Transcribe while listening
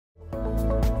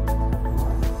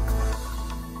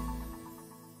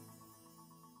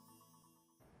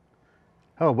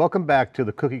Oh, welcome back to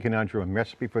the Cookie Conundrum,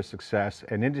 Recipe for Success,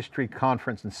 an industry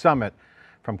conference and summit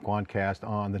from Quantcast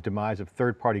on the demise of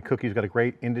third-party cookies. We've got a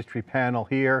great industry panel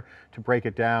here to break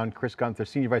it down. Chris Guenther,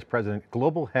 Senior Vice President,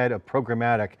 Global Head of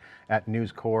Programmatic at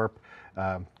News Corp.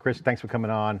 Chris, thanks for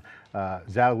coming on.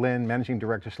 Xiao Lin, Managing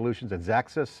Director Solutions at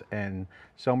Xaxis, and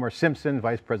Simpson,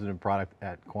 Vice President of Product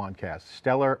at Quantcast.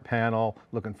 Stellar panel,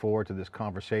 looking forward to this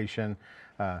conversation.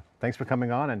 Thanks for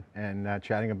coming on and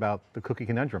chatting about the Cookie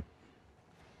Conundrum.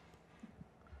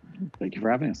 Thank you for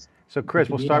having us. So Chris,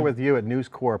 we'll start with you at News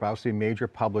Corp, obviously a major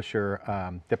publisher.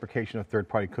 Deprecation of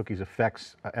third-party cookies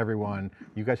affects everyone.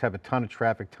 You guys have a ton of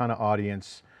traffic, ton of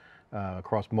audience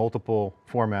across multiple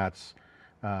formats.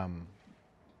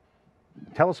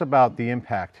 Tell us about the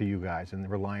impact to you guys and the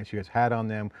reliance you guys had on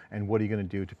them, and what are you going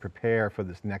to do to prepare for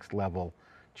this next level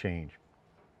change?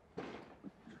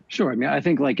 Sure. I mean, I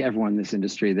think like everyone in this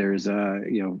industry, there's a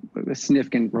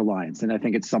significant reliance, and I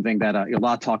think it's something that a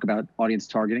lot of talk about audience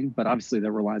targeting, but obviously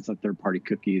the reliance on third-party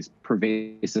cookies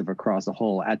pervasive across the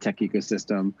whole ad tech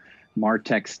ecosystem,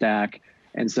 MarTech stack,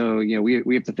 and so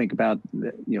we have to think about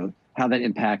how that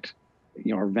impact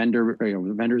our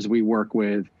the vendors we work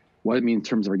with, what it means in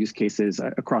terms of our use cases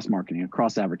across marketing,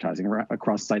 across advertising,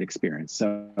 across site experience.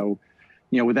 So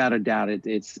without a doubt,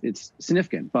 it's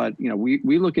significant, but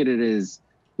we look at it as,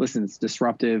 listen, it's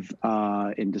disruptive,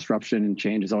 and disruption and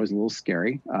change is always a little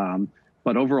scary.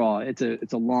 But overall, it's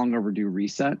a long overdue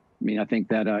reset. I mean, I think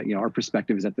that our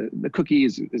perspective is that the cookie,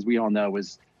 as we all know, it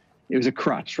was a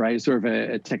crutch, right? It's sort of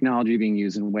a technology being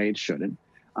used in a way it shouldn't.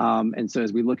 And so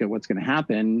as we look at what's going to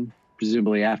happen,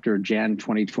 presumably after Jan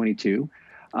 2022,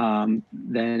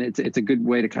 then it's a good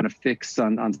way to kind of fix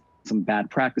on some bad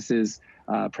practices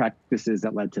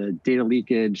that led to data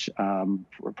leakage,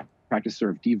 practice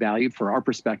sort of devalued, for our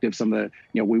perspective, some of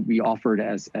the we offered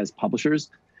as publishers.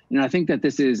 And I think that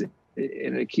this is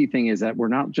a key thing, is that we're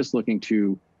not just looking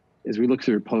to, as we look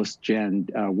through a post-gen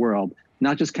world,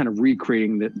 not just kind of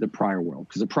recreating the prior world,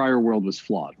 because the prior world was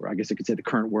flawed, or I guess I could say the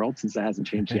current world, since that hasn't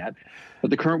changed yet. But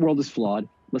the current world is flawed.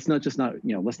 Let's not just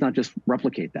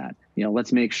replicate that.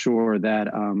 Let's make sure that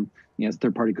as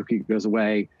third-party cookie goes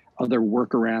away, other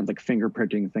workarounds like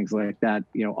fingerprinting, things like that,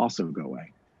 also go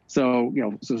away. So,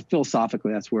 so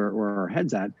philosophically, that's where our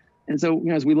head's at. And so,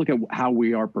 as we look at how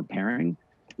we are preparing,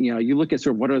 you look at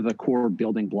sort of what are the core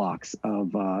building blocks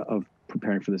of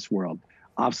preparing for this world.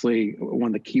 Obviously, one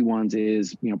of the key ones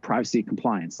is, privacy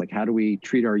compliance. Like, how do we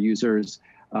treat our users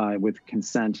with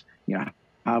consent?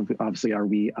 How obviously are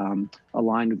we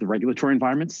aligned with the regulatory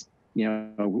environments?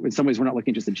 In some ways, we're not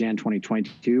looking just at Jan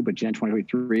 2022, but Jan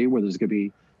 2023, where there's going to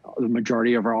be the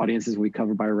majority of our audiences will be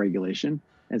covered by regulation.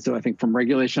 And so I think from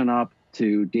regulation up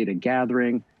to data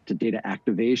gathering to data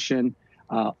activation,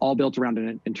 all built around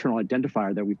an internal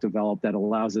identifier that we've developed that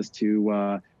allows us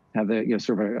to have a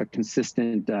sort of a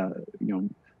consistent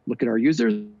look at our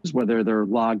users, whether they're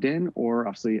logged in or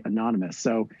obviously anonymous.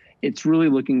 So it's really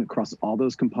looking across all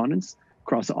those components,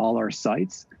 across all our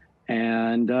sites,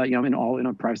 and in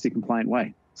a privacy compliant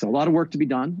way. So a lot of work to be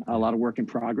done, a lot of work in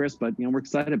progress, but we're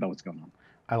excited about what's going on.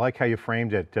 I like how you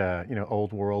framed it,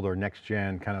 old world or next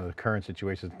gen, kind of the current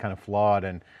situation is kind of flawed.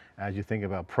 And as you think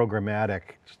about programmatic,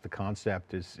 just the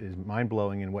concept is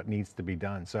mind-blowing in what needs to be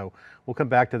done. So we'll come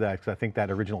back to that, because I think that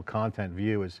original content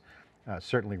view is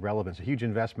certainly relevant. It's a huge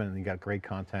investment, and you got great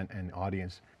content and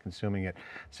audience consuming it.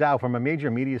 Sal, from a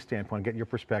major media standpoint, get your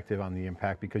perspective on the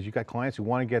impact, because you got clients who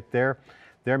want to get their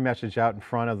message out in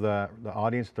front of the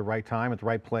audience at the right time, at the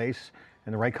right place,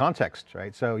 in the right context,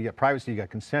 right? So you got privacy, you got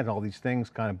consent, all these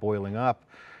things kind of boiling up.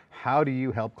 How do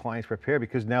you help clients prepare?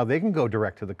 Because now they can go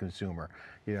direct to the consumer.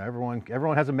 Everyone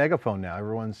has a megaphone now.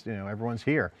 Everyone's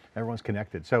here, everyone's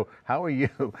connected. So how are you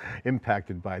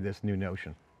impacted by this new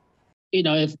notion?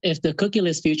 If the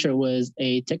cookieless future was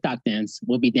a TikTok dance,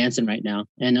 we'll be dancing right now,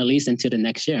 and at least into the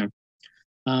next year.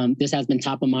 This has been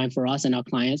top of mind for us and our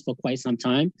clients for quite some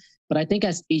time. But I think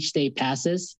as each day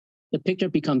passes, the picture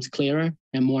becomes clearer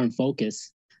and more in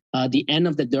focus. The end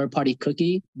of the third-party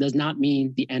cookie does not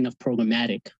mean the end of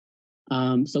programmatic.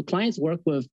 So clients work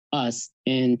with us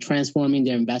in transforming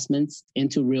their investments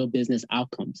into real business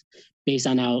outcomes based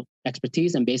on our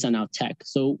expertise and based on our tech.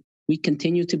 So we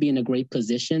continue to be in a great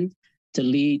position to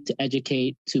lead, to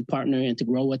educate, to partner, and to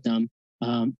grow with them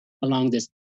along this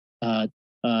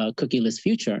cookieless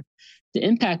future. The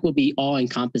impact will be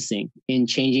all-encompassing in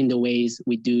changing the ways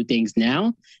we do things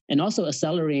now, and also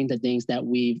accelerating the things that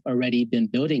we've already been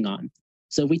building on.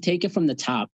 So we take it from the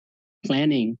top.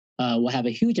 Planning will have a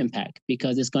huge impact,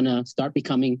 because it's going to start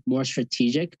becoming more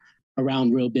strategic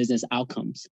around real business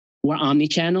outcomes. We're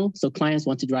omni-channel, so clients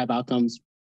want to drive outcomes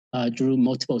through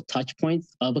multiple touch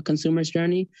points of a consumer's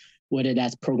journey. whether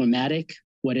that's programmatic,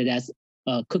 whether that's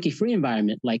a cookie-free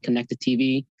environment like connected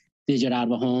TV, digital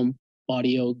out of home,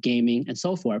 audio, gaming, and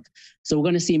so forth. So we're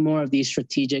going to see more of these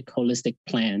strategic, holistic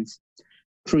plans.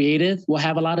 Creative will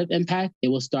have a lot of impact. It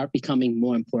will start becoming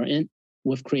more important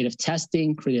with creative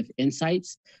testing, creative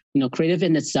insights. Creative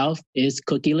in itself is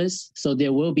cookieless, so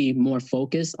there will be more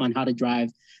focus on how to drive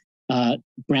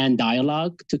brand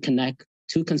dialogue to connect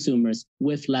to consumers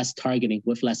with less targeting,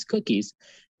 with less cookies.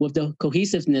 With the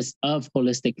cohesiveness of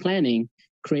holistic planning,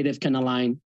 creative can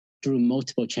align through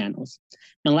multiple channels.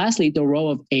 And lastly, the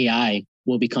role of AI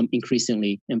will become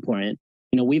increasingly important.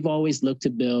 We've always looked to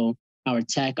build our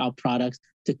tech, our products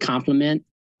to complement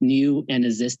new and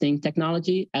existing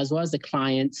technology, as well as the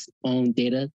client's own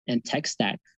data and tech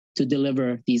stack to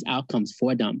deliver these outcomes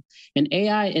for them. And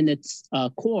AI in its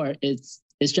core is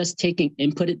just taking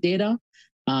inputted data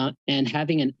and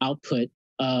having an output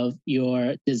of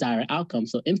your desired outcome.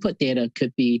 So input data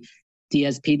could be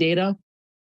DSP data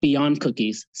beyond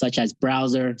cookies, such as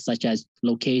browser, such as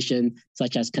location,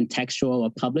 such as contextual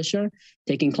or publisher,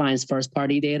 taking clients'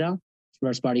 first-party data,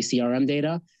 first-party CRM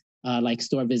data, like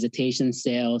store visitation,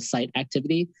 sales, site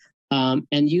activity,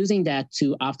 and using that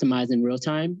to optimize in real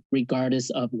time, regardless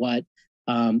of what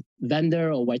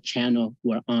vendor or what channel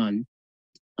we're on.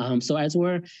 So as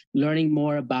we're learning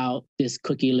more about this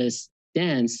cookieless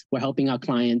dance, we're helping our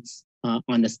clients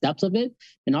on the steps of it,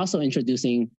 and also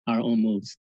introducing our own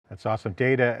moves. That's awesome.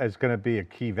 Data is going to be a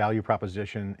key value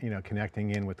proposition, connecting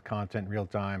in with content real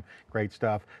time, great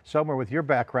stuff. Somer, with your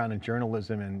background in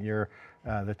journalism and you're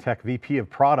the tech VP of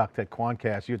product at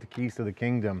Quantcast, you have the keys to the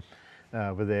kingdom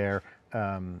over there.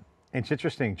 It's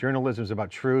interesting, journalism is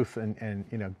about truth and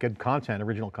good content,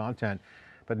 original content,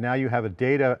 but now you have a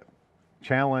data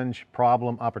challenge,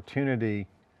 problem, opportunity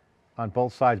on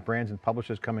both sides, brands and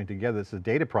publishers coming together. It's a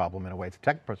data problem in a way, it's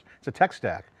a tech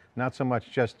stack. Not so much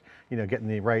just getting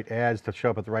the right ads to show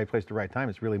up at the right place at the right time.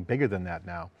 It's really bigger than that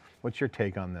now. What's your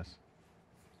take on this?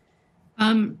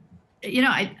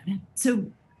 So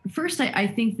first, I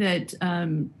think that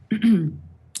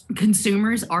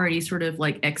consumers already sort of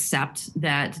like accept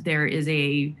that there is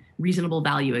a reasonable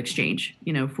value exchange,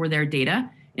 for their data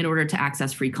in order to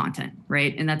access free content,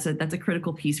 right? And that's a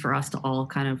critical piece for us to all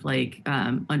kind of like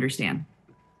understand.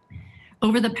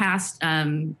 Over the past,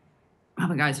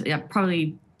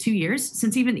 probably 2 years,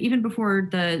 since even before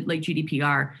the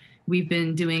GDPR, we've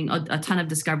been doing a ton of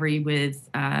discovery with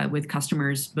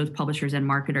customers, both publishers and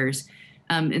marketers.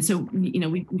 And so,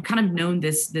 we've kind of known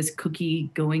this cookie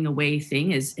going away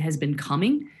thing has been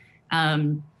coming.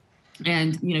 And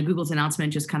Google's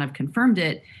announcement just kind of confirmed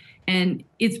it. And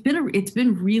it's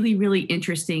been really, really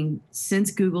interesting since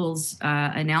Google's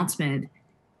announcement,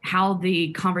 how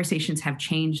the conversations have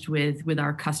changed with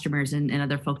our customers and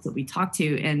other folks that we talk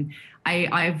to. And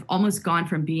I've almost gone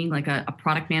from being like a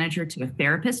product manager to a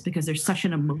therapist because there's such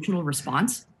an emotional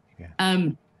response. Yeah.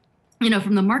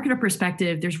 From the marketer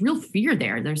perspective, there's real fear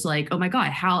there. There's like, oh my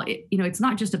God, it's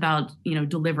not just about,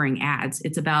 delivering ads.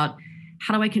 It's about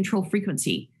how do I control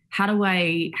frequency? How do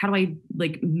I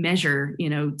like measure,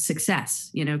 success?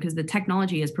 Because the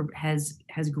technology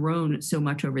has grown so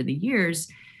much over the years.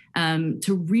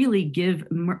 To really give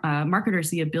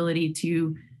marketers the ability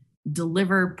to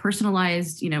deliver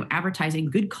personalized, advertising,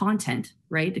 good content,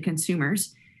 right, to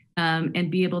consumers,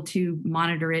 and be able to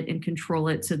monitor it and control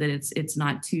it so that it's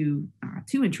not too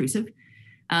intrusive.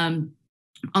 On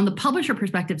the publisher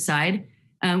perspective side,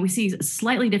 we see a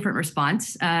slightly different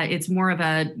response. It's more of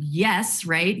a yes,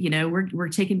 right? We're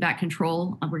taking back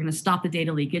control. We're going to stop the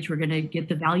data leakage. We're going to get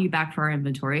the value back for our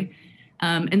inventory,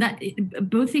 and that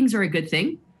both things are a good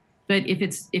thing. But if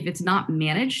it's not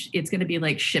managed, it's going to be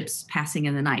like ships passing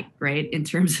in the night, right? In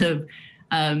terms of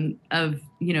them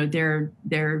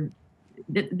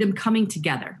coming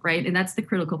together, right? And that's the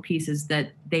critical piece, is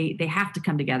that they have to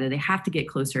come together. They have to get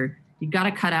closer. You've got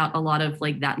to cut out a lot of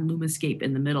like that lumoscape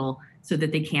in the middle so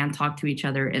that they can talk to each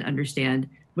other and understand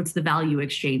what's the value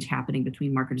exchange happening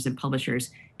between marketers and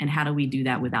publishers, and how do we do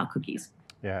that without cookies.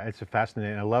 Yeah, it's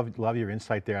fascinating. I love your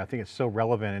insight there. I think it's so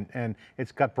relevant, and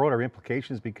it's got broader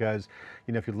implications because,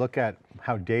 if you look at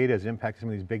how data has impacted some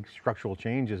of these big structural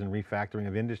changes and refactoring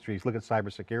of industries, look at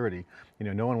cybersecurity.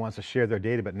 No one wants to share their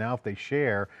data, but now if they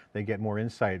share, they get more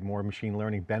insight, more machine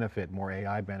learning benefit, more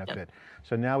AI benefit. Yep.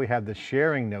 So now we have the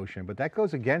sharing notion, but that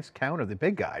goes against counter the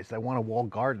big guys that want a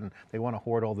walled garden. They want to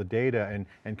hoard all the data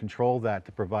and control that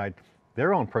to provide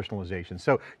their own personalization.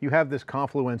 So you have this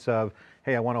confluence of,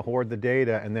 hey, I want to hoard the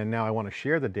data, and then now I want to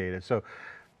share the data. So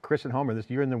Chris and Homer,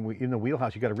 you're in the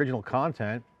wheelhouse. You got original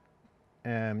content,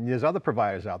 and there's other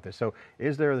providers out there. So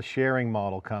is there the sharing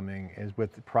model coming, is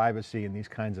with privacy and these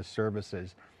kinds of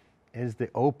services? is the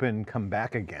open come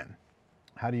back again?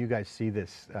 How do you guys see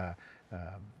this, the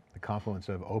confluence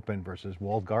of open versus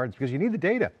walled gardens? Because you need the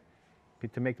data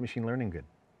to make the machine learning good.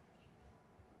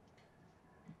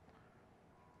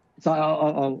 So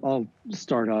I'll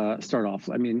start off.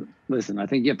 I mean, listen, I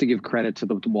think you have to give credit to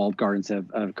the walled gardens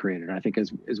have created. I think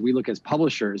as we look as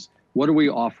publishers, what are we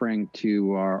offering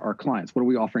to our clients? What are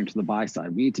we offering to the buy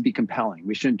side? We need to be compelling.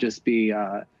 We shouldn't just be,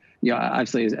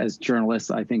 obviously as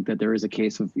journalists, I think that there is a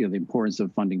case of the importance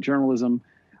of funding journalism,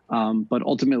 but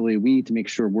ultimately we need to make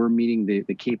sure we're meeting the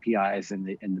KPIs and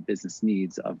the business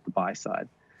needs of the buy side.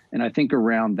 And I think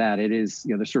around that, it is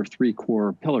there's sort of three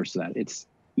core pillars to that. It's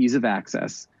ease of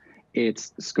access.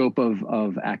 It's scope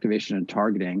of activation and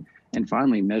targeting, and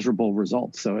finally measurable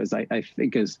results. So as I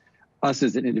think as us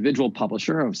as an individual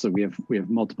publisher, so we have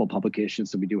multiple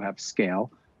publications, so we do have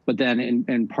scale, but then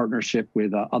in partnership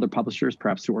with other publishers,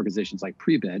 perhaps through organizations like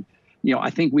Prebid, I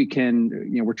think we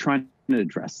can, we're trying to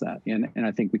address that, and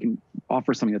I think we can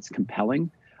offer something that's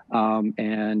compelling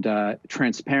and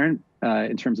transparent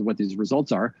in terms of what these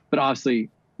results are. But obviously,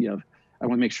 I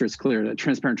want to make sure it's clear that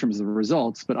transparent in terms of the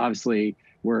results, but obviously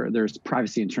where there's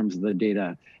privacy in terms of the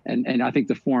data. And I think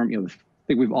the form, I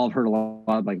think we've all heard a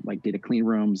lot like data clean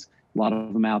rooms, a lot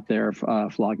of them out there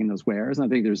flogging those wares. And I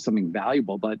think there's something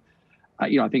valuable, but I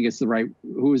think it's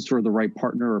who is sort of the right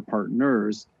partner or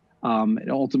partners, and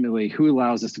ultimately who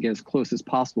allows us to get as close as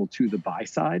possible to the buy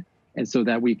side. And so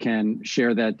that we can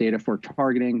share that data for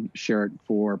targeting, share it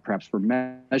perhaps for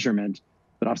measurement,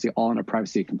 but obviously all in a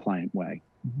privacy compliant way.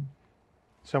 Mm-hmm.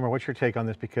 Summer, what's your take on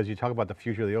this? Because you talk about the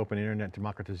future of the open internet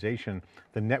democratization,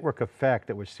 the network effect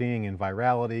that we're seeing in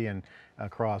virality and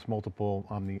across multiple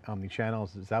omni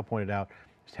channels, as Al pointed out,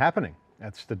 is happening.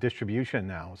 That's the distribution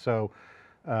now. So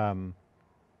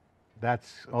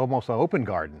that's almost an open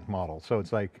garden model. So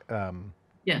it's like,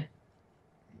 yeah.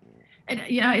 And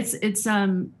it's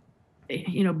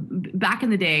back in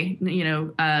the day,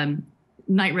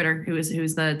 Knight Ridder, who was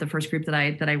the first group that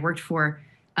I worked for,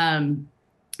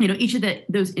 each of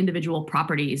those individual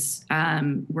properties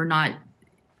were not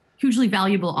hugely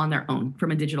valuable on their own from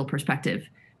a digital perspective,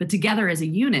 but together as a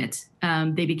unit,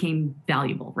 they became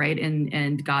valuable, right?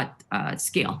 And got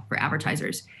scale for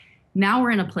advertisers. Now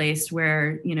we're in a place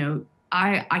where,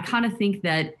 I kind of think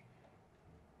that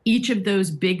each of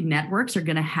those big networks are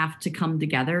going to have to come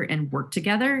together and work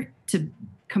together to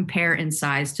compare in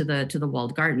size to the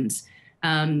walled gardens.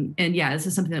 And yeah, this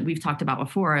is something that we've talked about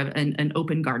before, an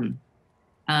open garden.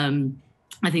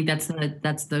 I think that's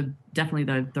definitely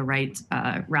the right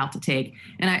route to take.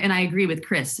 And I agree with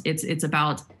Chris. It's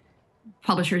about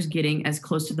publishers getting as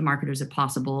close to the marketers as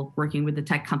possible, working with the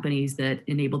tech companies that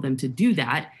enable them to do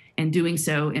that, and doing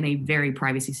so in a very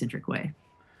privacy-centric way.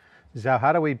 Xiao,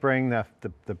 how do we bring the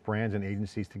brands and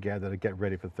agencies together to get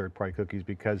ready for third-party cookies?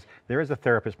 Because there is a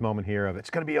therapist moment here of, it's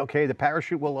going to be okay, the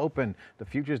parachute will open, the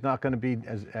future's not going to be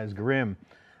as grim.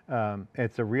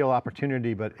 It's a real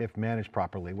opportunity, but if managed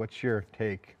properly. What's your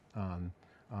take on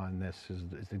this? Is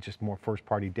it just more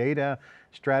first-party data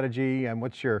strategy? And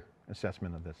what's your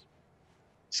assessment of this?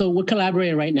 So we're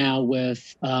collaborating right now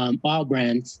with all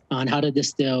brands on how to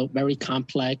distill very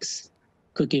complex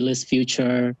cookieless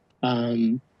future,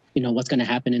 what's going to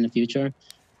happen in the future,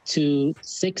 to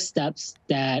 6 steps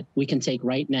that we can take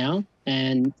right now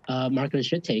and marketers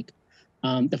should take.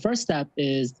 The first step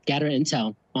is gather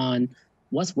intel on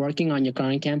what's working on your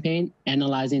current campaign,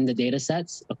 analyzing the data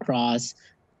sets across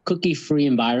cookie-free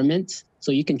environments,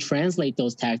 so you can translate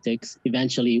those tactics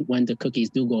eventually when the cookies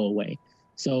do go away.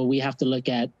 So we have to look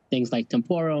at things like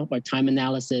temporal or time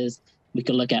analysis. We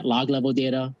could look at log level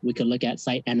data. We could look at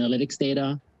site analytics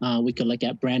data. We could look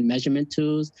at brand measurement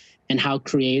tools and how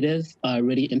creative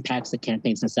really impacts the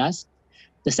campaign success.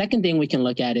 The second thing we can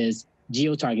look at is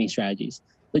geo-targeting strategies.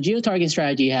 The geo-targeting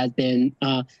strategy has been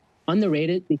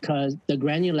underrated because the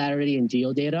granularity in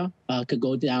geo-data could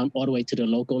go down all the way to the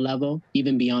local level,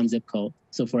 even beyond zip code.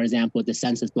 So for example, the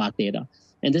census block data.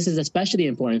 And this is especially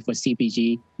important for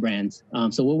CPG brands.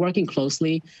 So we're working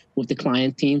closely with the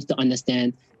client teams to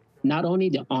understand not only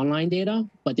the online data,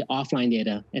 but the offline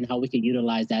data and how we can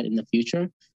utilize that in the future.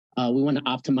 We want to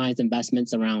optimize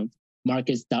investments around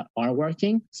markets that are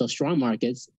working, so strong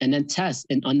markets, and then test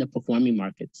in underperforming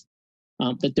markets.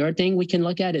 The third thing we can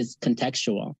look at is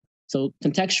contextual. So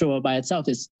contextual by itself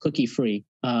is cookie-free.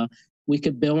 We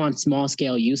could build on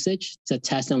small-scale usage to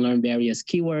test and learn various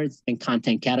keywords and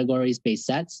content categories-based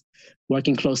sets,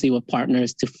 working closely with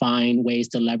partners to find ways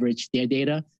to leverage their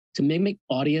data to mimic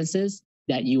audiences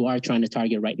that you are trying to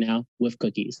target right now with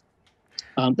cookies.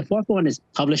 The fourth one is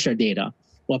publisher data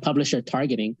or publisher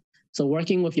targeting. So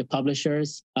working with your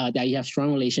publishers that you have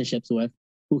strong relationships with,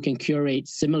 who can curate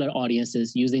similar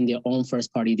audiences using their own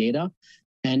first-party data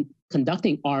and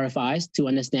conducting RFIs to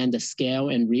understand the scale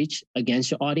and reach against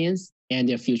your audience and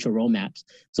their future roadmaps.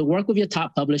 So work with your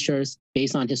top publishers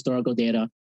based on historical data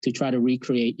to try to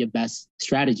recreate your best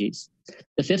strategies.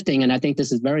 The fifth thing, and I think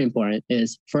this is very important,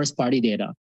 is first-party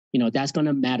data. That's going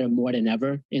to matter more than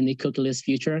ever in the cookieless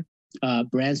future.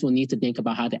 Brands will need to think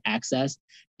about how to access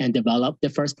and develop the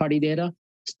first-party data,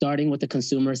 starting with the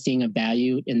consumer seeing a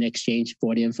value in the exchange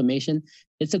for the information.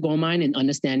 It's a goldmine in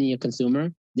understanding your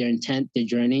consumer, their intent, their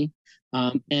journey.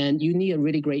 And you need a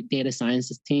really great data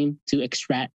sciences team to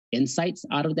extract insights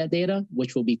out of that data,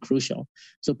 which will be crucial.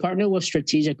 So partner with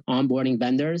strategic onboarding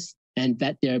vendors and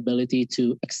vet their ability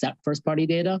to accept first-party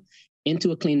data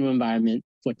into a clean room environment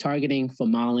for targeting, for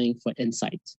modeling, for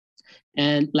insights.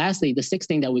 And lastly, the sixth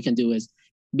thing that we can do is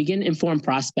begin informed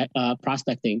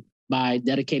prospecting by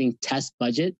dedicating test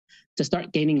budget to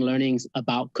start gaining learnings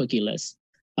about cookieless.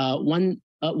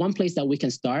 One place that we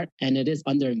can start, and it is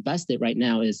underinvested right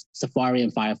now, is Safari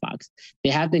and Firefox. They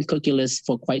have been cookieless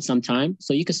for quite some time,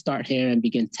 so you can start here and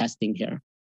begin testing here.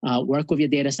 Work with your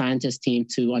data scientist team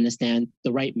to understand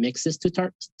the right mixes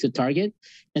to target,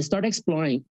 and start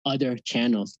exploring other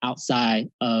channels outside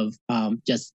of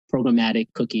just programmatic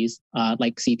cookies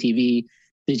like CTV,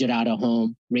 digital out of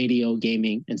home, radio,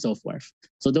 gaming, and so forth.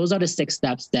 So those are the 6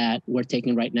 steps that we're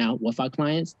taking right now with our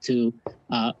clients to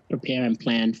prepare and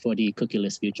plan for the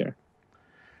cookieless future.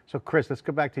 So Chris, let's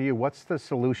go back to you. What's the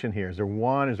solution here? Is there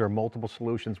one? Is there multiple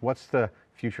solutions? What's the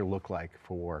future look like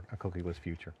for a cookieless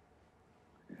future?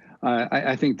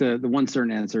 I think the one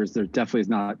certain answer is there definitely is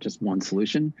not just one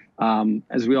solution.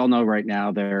 As we all know right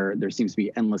now, there seems to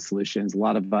be endless solutions, a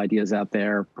lot of ideas out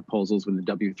there, proposals with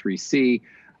the W3C,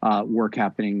 work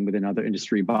happening within other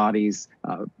industry bodies,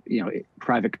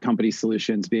 private company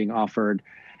solutions being offered.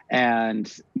 And,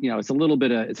 it's a little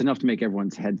bit it's enough to make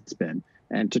everyone's head spin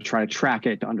and to try to track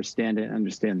it, to understand it, and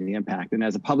understand the impact. And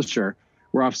as a publisher,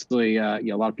 we're obviously, a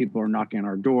lot of people are knocking on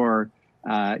our door.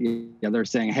 They're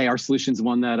saying, hey, our solution's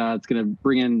one that it's going to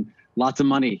bring in lots of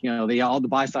money. All the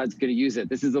buy side's going to use it.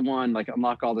 This is the one, like,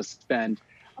 unlock all the spend.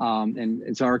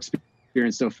 And so our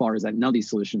experience so far is that none of these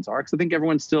solutions are, because I think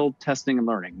everyone's still testing and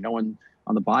learning. No one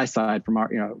on the buy side, from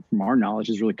our knowledge,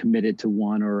 is really committed to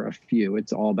one or a few.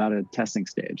 It's all about a testing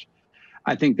stage.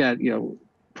 I think that,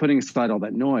 putting aside all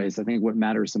that noise, I think what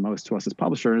matters the most to us as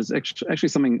publishers is actually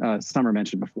something Summer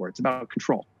mentioned before. It's about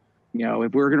control.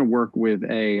 If we're going to work with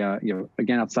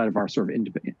again, outside of our sort of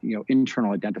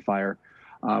internal identifier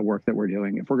work that we're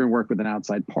doing, if we're going to work with an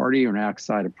outside party or an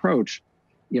outside approach,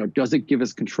 does it give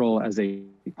us control as a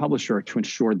publisher to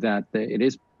ensure that it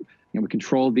is, we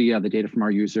control the data from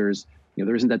our users.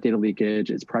 There isn't that data leakage.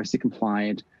 It's privacy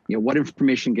compliant. What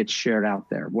information gets shared out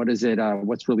there? What is it?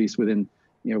 What's released within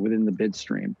the bid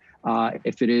stream?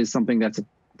 If it is something that's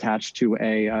attached to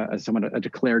a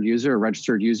declared user, a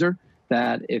registered user,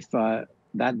 that if that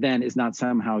then is not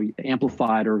somehow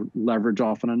amplified or leveraged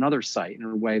off on another site in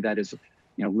a way that is,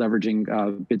 leveraging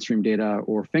bidstream data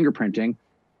or fingerprinting,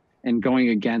 and going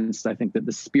against, I think, that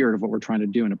the spirit of what we're trying to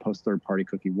do in a post-third-party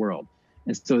cookie world.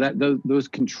 And so that those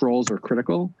controls are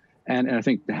critical. And I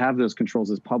think to have those controls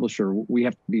as publisher, we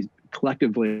have to be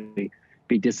collectively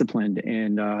be disciplined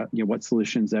in what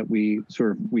solutions that we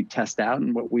test out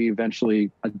and what we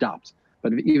eventually adopt.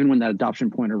 But even when that adoption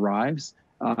point arrives,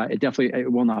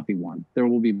 it will not be one. There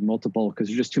will be multiple, because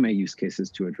there's just too many use cases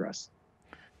to address.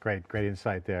 Great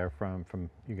insight there from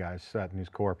you guys at News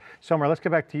Corp. Summer, let's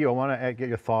get back to you. I want to get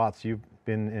your thoughts. You've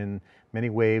been in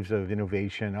many waves of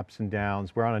innovation, ups and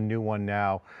downs. We're on a new one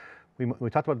now.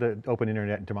 We talked about the open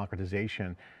internet and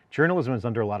democratization. Journalism is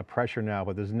under a lot of pressure now,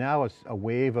 but there's now a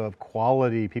wave of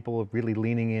quality, people really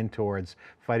leaning in towards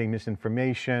fighting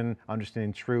misinformation,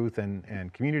 understanding truth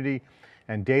and community,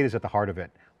 and data is at the heart of it.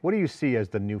 What do you see as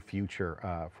the new future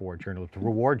for journalism, to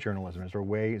reward journalism? Is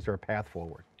there a path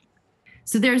forward?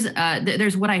 So there's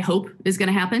what I hope is going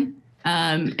to happen,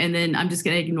 and then I'm just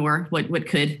going to ignore what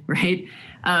could, right?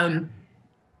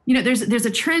 There's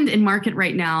a trend in market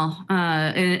right now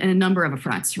in a number of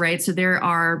fronts, right? So there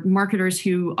are marketers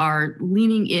who are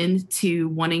leaning into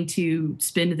wanting to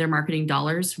spend their marketing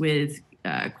dollars with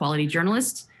quality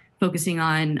journalists, focusing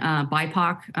on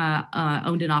BIPOC,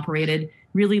 owned and operated,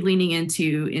 really leaning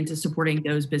into supporting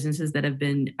those businesses that have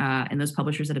been and those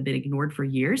publishers that have been ignored for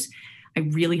years. I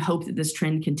really hope that this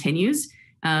trend continues.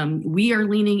 We are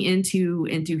leaning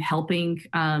into helping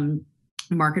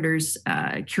marketers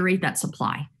curate that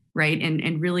supply, right?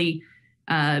 And really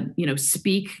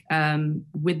speak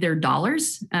with their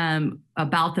dollars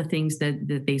about the things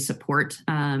that they support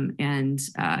and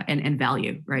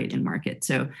value, right, in market.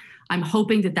 So I'm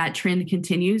hoping that trend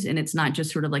continues, and it's not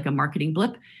just sort of like a marketing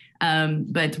blip,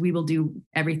 but we will do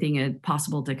everything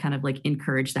possible to kind of like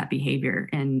encourage that behavior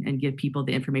and give people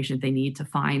the information that they need to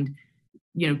find,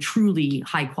 truly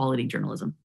high quality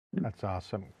journalism. That's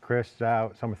awesome. Chris,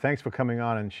 Xiao, Summer, thanks for coming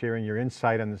on and sharing your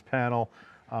insight on this panel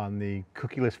on the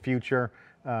cookieless future.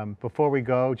 Before we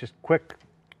go, just quick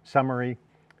summary,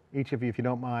 each of you, if you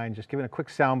don't mind, just giving a quick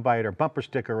soundbite or bumper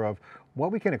sticker of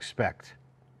what we can expect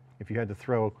if you had to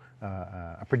throw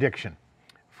a prediction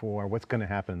for what's going to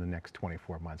happen in the next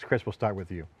 24 months. Chris, we'll start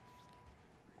with you.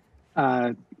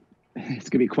 It's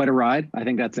going to be quite a ride. I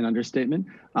think that's an understatement.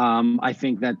 I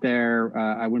think that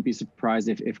I wouldn't be surprised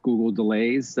if Google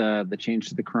delays the change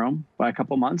to the Chrome by a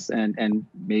couple months and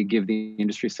may give the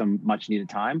industry some much needed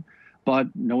time. But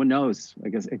no one knows, I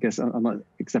guess,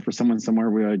 except for someone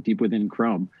somewhere deep within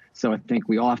Chrome. So I think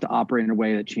we all have to operate in a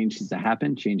way that change needs to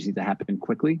happen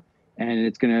quickly. And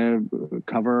it's going to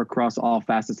cover across all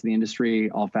facets of the industry,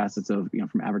 all facets of,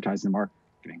 from advertising to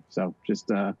marketing. So just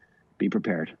be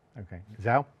prepared. Okay.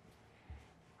 Xiao?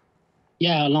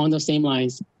 Yeah, along those same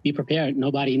lines, be prepared.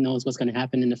 Nobody knows what's going to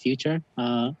happen in the future.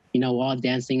 We're all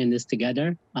dancing in this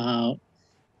together.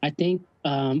 I think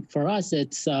for us,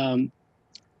 it's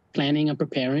planning and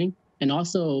preparing, and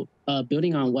also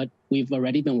building on what we've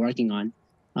already been working on.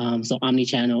 So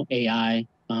omnichannel, AI,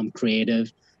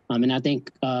 creative. And I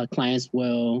think clients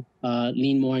will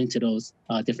lean more into those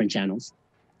different channels.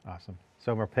 Awesome.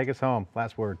 Summer, take us home.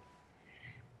 Last word.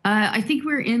 I think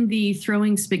we're in the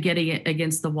throwing spaghetti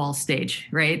against the wall stage,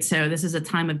 right? So this is a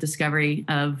time of discovery,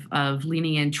 of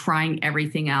leaning in, trying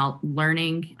everything out,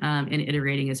 learning, and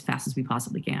iterating as fast as we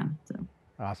possibly can. So.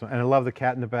 Awesome. And I love the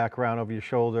cat in the background over your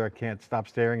shoulder. I can't stop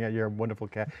staring at your wonderful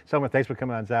cat. Summer, thanks for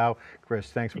coming on. Xiao,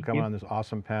 Chris, thanks for coming on this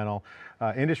awesome panel.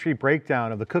 Industry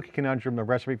breakdown of the cookie conundrum, the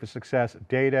recipe for success,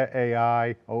 data,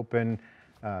 AI, open.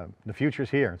 The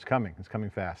future's here. It's coming. It's coming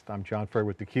fast. I'm John Furrier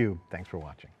with theCUBE. Thanks for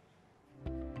watching.